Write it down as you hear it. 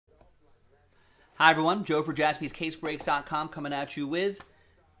Hi everyone, Joe for JaspysCaseBreaks.com coming at you with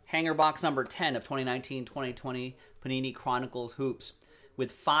hanger box number 10 of 2019-2020 Panini Chronicles Hoops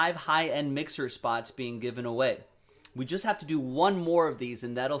with 5 high-end mixer spots being given away. We just have to do one more of these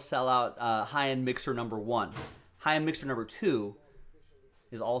and that'll sell out high-end mixer number 1. High-end mixer number 2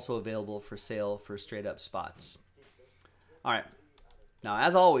 is also available for sale for straight-up spots. All right. Now,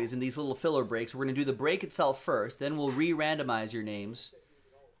 as always, in these little filler breaks, we're going to do the break itself first, then we'll re-randomize your names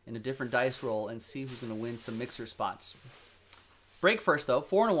in a different dice roll and see who's going to win some mixer spots. Break first, though.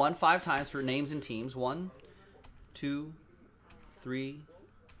 4 and a 1, 5 times for names and teams. 1, 2, 3,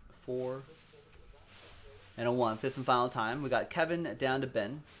 4, and a 1. Fifth and final time. We got Kevin down to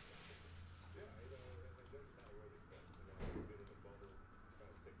Ben.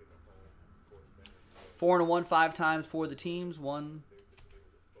 Four and a 1, 5 times for the teams. 1,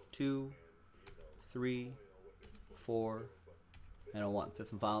 2, 3, 4, and a 1.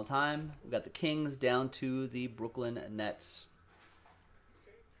 Fifth and final time. We got the Kings down to the Brooklyn Nets.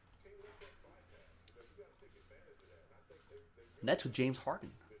 Nets with James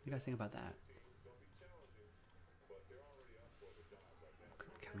Harden. What do you guys think about that?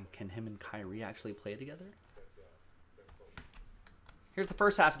 I mean, can him and Kyrie actually play together? Here's the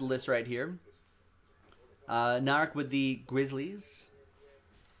first half of the list right here. Narek with the Grizzlies.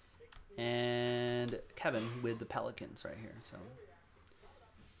 And Kevin with the Pelicans right here. So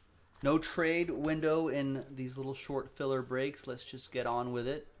no trade window in these little short filler breaks. Let's just get on with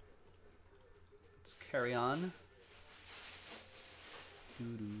it. Let's carry on.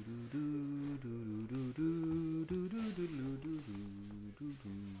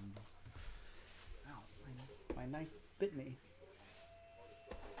 Ow, my knife bit me.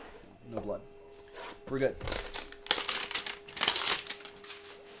 No blood. We're good.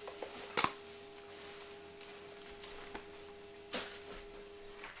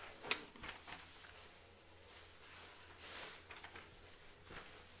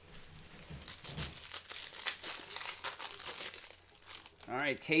 All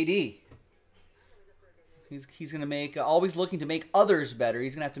right, KD. He's going to make, always looking to make others better.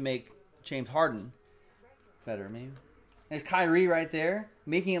 He's going to have to make James Harden better, maybe. There's Kyrie right there,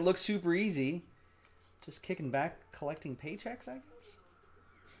 making it look super easy. Just kicking back, collecting paychecks, I guess.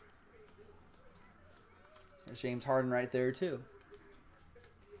 There's James Harden right there, too.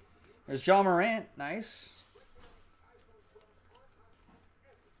 There's Ja Morant. Nice.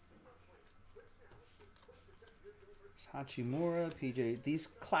 Hachimura, PJ. These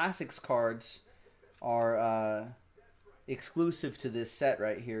classics cards are exclusive to this set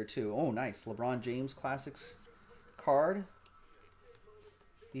right here, too. Oh, nice. LeBron James classics card.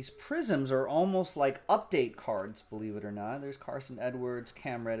 These prisms are almost like update cards, believe it or not. There's Carson Edwards,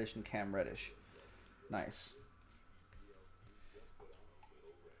 Cam Reddish, and Cam Reddish. Nice.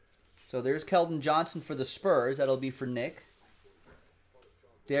 So there's Keldon Johnson for the Spurs. That'll be for Nick.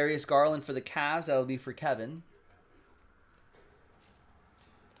 Darius Garland for the Cavs. That'll be for Kevin.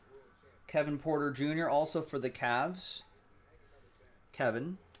 Kevin Porter Jr. also for the Cavs.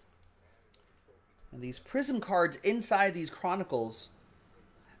 Kevin. And these prism cards inside these Chronicles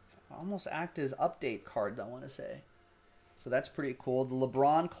almost act as update cards, I want to say. So that's pretty cool. The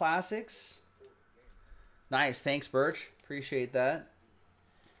LeBron Classics. Nice. Thanks, Birch. Appreciate that.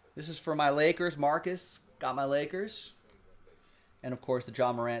 This is for my Lakers. Marcus got my Lakers. And, of course, the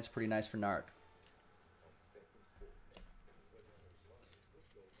Ja Morant's pretty nice for Nark.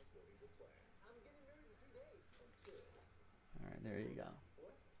 All right, there you go.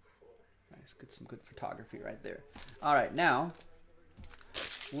 Nice. Some good photography right there. All right, now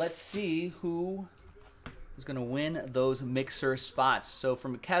let's see who is going to win those mixer spots. So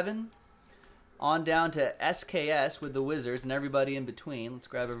from Kevin on down to SKS with the Wizards and everybody in between. Let's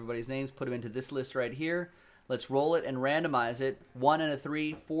grab everybody's names, put them into this list right here. Let's roll it and randomize it 1 and a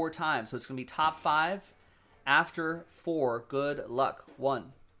 3, 4 times. So it's going to be top 5 after 4. Good luck.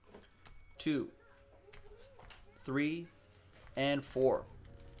 1, 2, 3, and 4.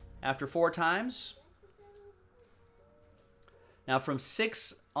 After 4 times. Now from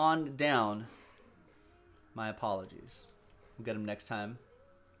 6 on down, my apologies. We'll get them next time.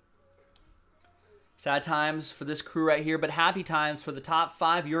 Sad times for this crew right here, but happy times for the top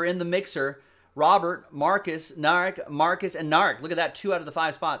 5. You're in the mixer. Robert, Marcus, Narek, Marcus, and Narek. Look at that, 2 out of the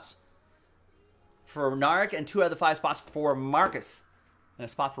 5 spots for Narek and 2 out of the 5 spots for Marcus. And a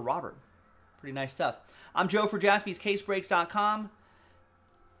spot for Robert. Pretty nice stuff. I'm Joe for JaspysCaseBreaks.com.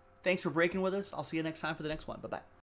 Thanks for breaking with us. I'll see you next time for the next one. Bye-bye.